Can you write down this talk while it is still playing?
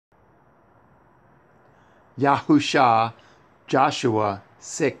Yahusha, Joshua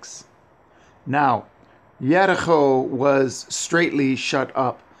 6. Now, Jericho was straitly shut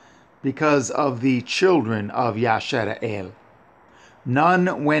up because of the children of Yashara'el.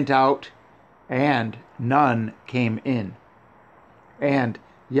 None went out, and none came in. And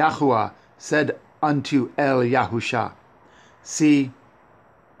Yahuwah said unto Yahusha, See,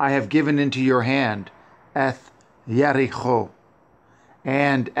 I have given into your hand Eth Jericho,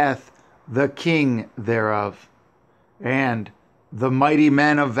 and Eth the king thereof, and the mighty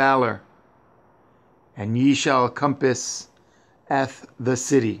men of valor. And ye shall compass Eth the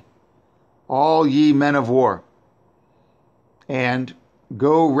city, all ye men of war, and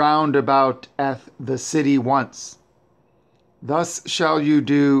go round about Eth the city once. Thus shall you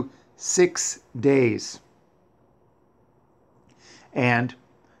do 6 days. And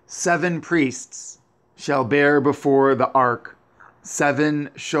 7 priests shall bear before the ark 7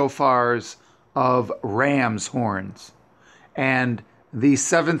 shofars of ram's horns. And the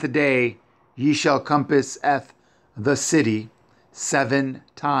 7th day ye shall compass Eth the city 7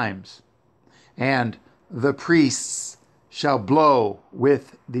 times. And the priests shall blow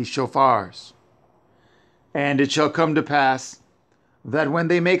with the shofars. And it shall come to pass that when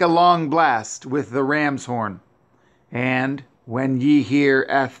they make a long blast with the ram's horn, and when ye hear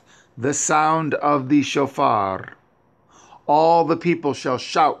Eth the sound of the shofar, all the people shall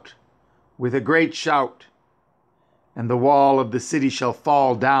shout with a great shout, and the wall of the city shall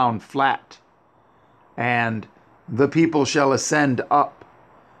fall down flat, and the people shall ascend up,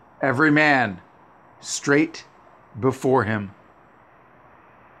 every man straight before him.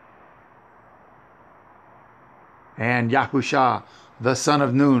 And Yahusha, the son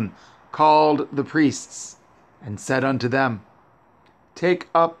of Nun, called the priests, and said unto them, Take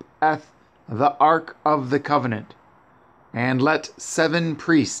up Eth the ark of the covenant, and let 7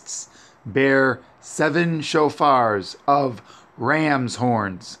 priests bear 7 shofars of ram's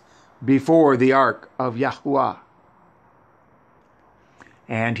horns before the ark of Yahuwah.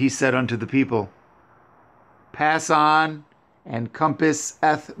 And he said unto the people, Pass on and compass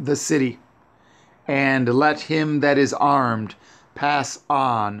Eth the city, and let him that is armed pass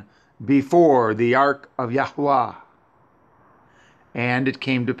on before the ark of Yahuwah. And it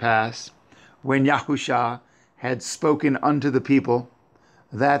came to pass, when Yahusha had spoken unto the people,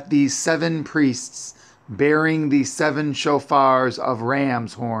 that these 7 priests, bearing the 7 shofars of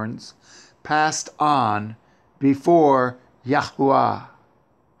ram's horns, passed on before Yahuwah,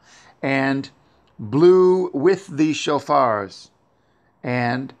 and blew with the shofars,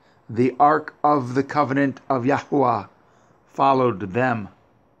 and the ark of the covenant of Yahuwah followed them.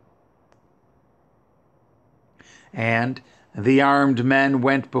 And the armed men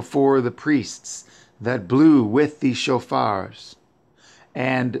went before the priests that blew with the shofars,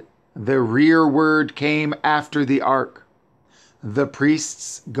 and the rearward came after the ark, the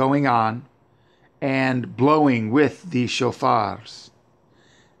priests going on, and blowing with the shofars.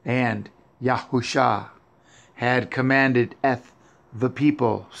 And Yahusha had commanded Eth the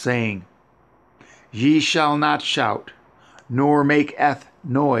people, saying, Ye shall not shout, nor make Eth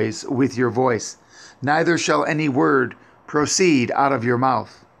noise with your voice, neither shall any word proceed out of your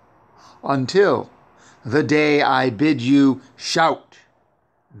mouth, until the day I bid you shout,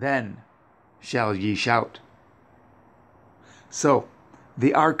 then shall ye shout. So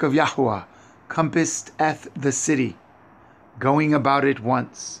the ark of Yahuwah compassed Eth the city, going about it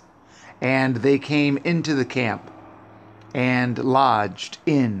once, and they came into the camp, and lodged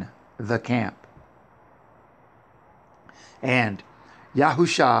in the camp. And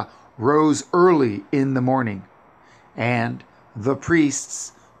Yahusha rose early in the morning, and the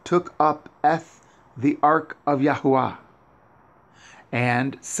priests took up Eth the ark of Yahuwah,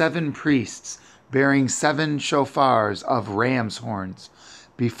 and 7 priests bearing 7 shofars of ram's horns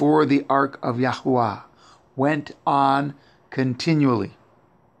before the ark of Yahuwah went on continually,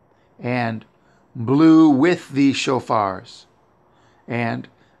 and blew with the shofars, and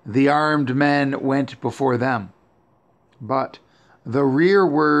the armed men went before them. But the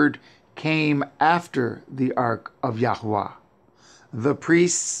rearward came after the ark of Yahuwah, the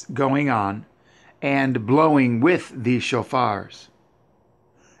priests going on, and blowing with the shofars.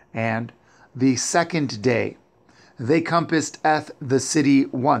 And the 2nd day they compassed Eth the city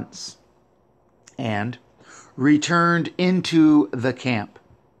once, and returned into the camp.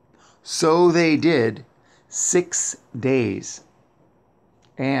 So they did 6 days.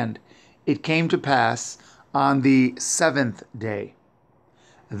 And it came to pass on the 7th day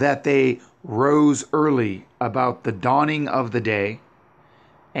that they rose early about the dawning of the day,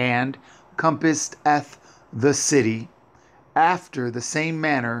 and compassed the city after the same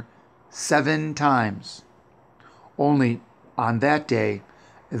manner 7 times. Only on that day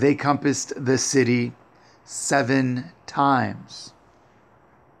they compassed the city 7 times.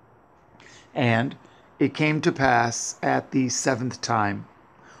 And it came to pass at the 7th time,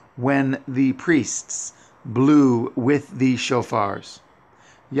 when the priests blew with the shofars,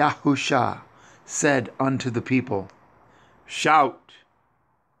 Yahushua said unto the people, Shout,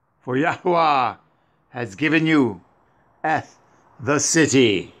 for Yahuwah has given you the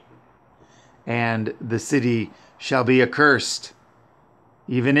city, and the city shall be accursed,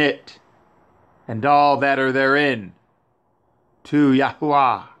 even it, and all that are therein, to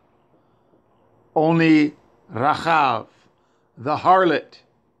Yahuwah. Only Rachav, the harlot,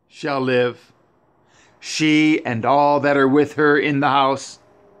 shall live, she and all that are with her in the house,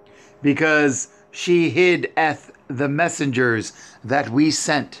 because she hid the messengers that we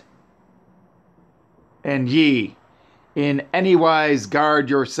sent. And ye, in any wise guard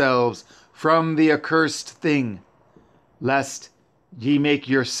yourselves from the accursed thing, lest ye make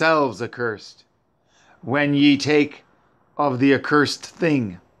yourselves accursed, when ye take of the accursed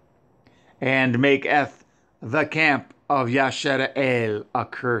thing, and make the camp of Yashara'el a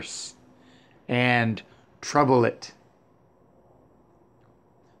curse, and trouble it.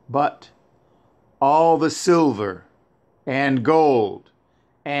 But all the silver and gold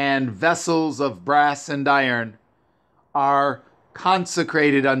and vessels of brass and iron are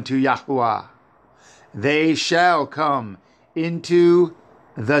consecrated unto Yahuwah. They shall come into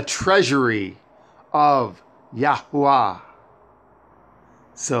the treasury of Yahuwah.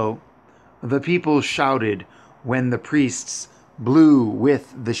 So the people shouted when the priests blew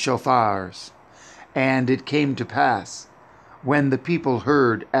with the shofars. And it came to pass, when the people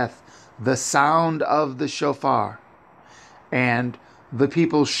heard the sound of the shofar, and the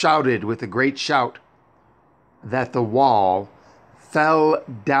people shouted with a great shout, that the wall fell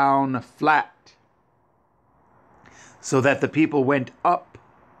down flat, so that the people went up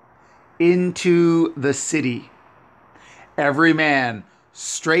into the city, every man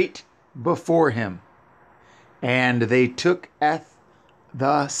straight before him, and they took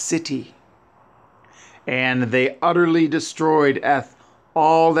the city, and they utterly destroyed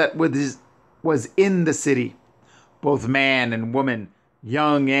all that was in the city, both man and woman,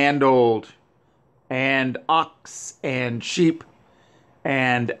 young and old, and ox and sheep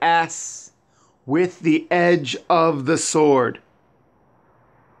and ass, with the edge of the sword.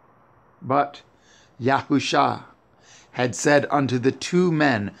 But Yahushua had said unto the 2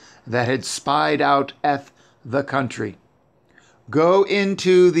 men that had spied out the country, Go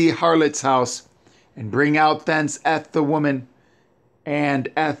into the harlot's house, and bring out thence the woman,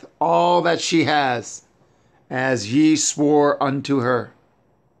 and all that she has, as ye swore unto her.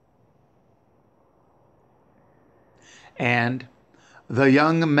 And the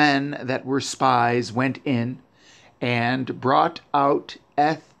young men that were spies went in, and brought out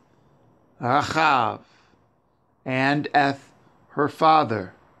Rachav, and her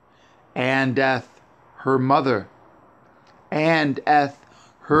father, and her mother, and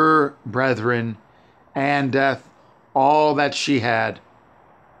her brethren, and all that she had.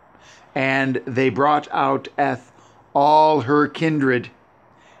 And they brought out all her kindred,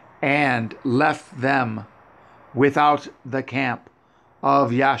 and left them without the camp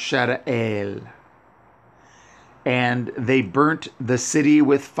of Yashara'el. And they burnt the city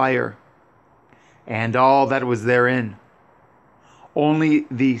with fire, and all that was therein. Only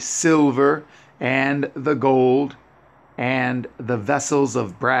the silver and the gold, and the vessels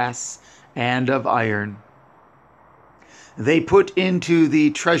of brass and of iron, they put into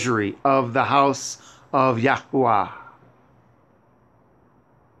the treasury of the house of Yahuwah.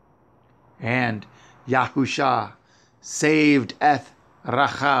 And Yahushua saved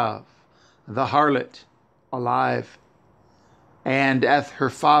Rachav, the harlot, alive, and her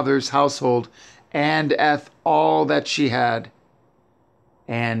father's household, and all that she had.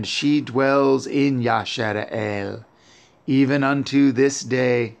 And she dwells in Yashara'el, even unto this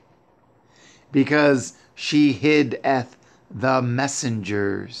day, because she hid the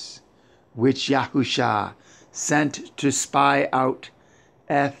messengers which Yahushua sent to spy out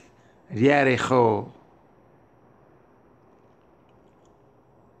Jericho.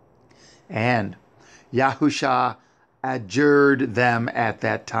 And Yahushua adjured them at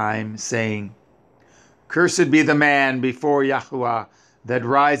that time, saying, Cursed be the man before Yahuwah that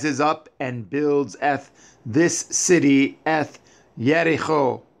rises up and builds this city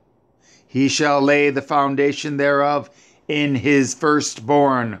Jericho. He shall lay the foundation thereof in his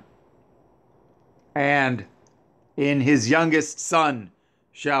firstborn, and in his youngest son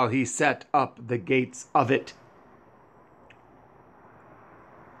shall he set up the gates of it.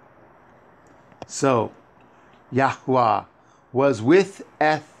 So Yahuwah was with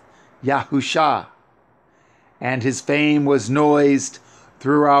Yahushua, and his fame was noised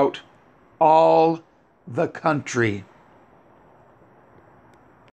throughout all the country.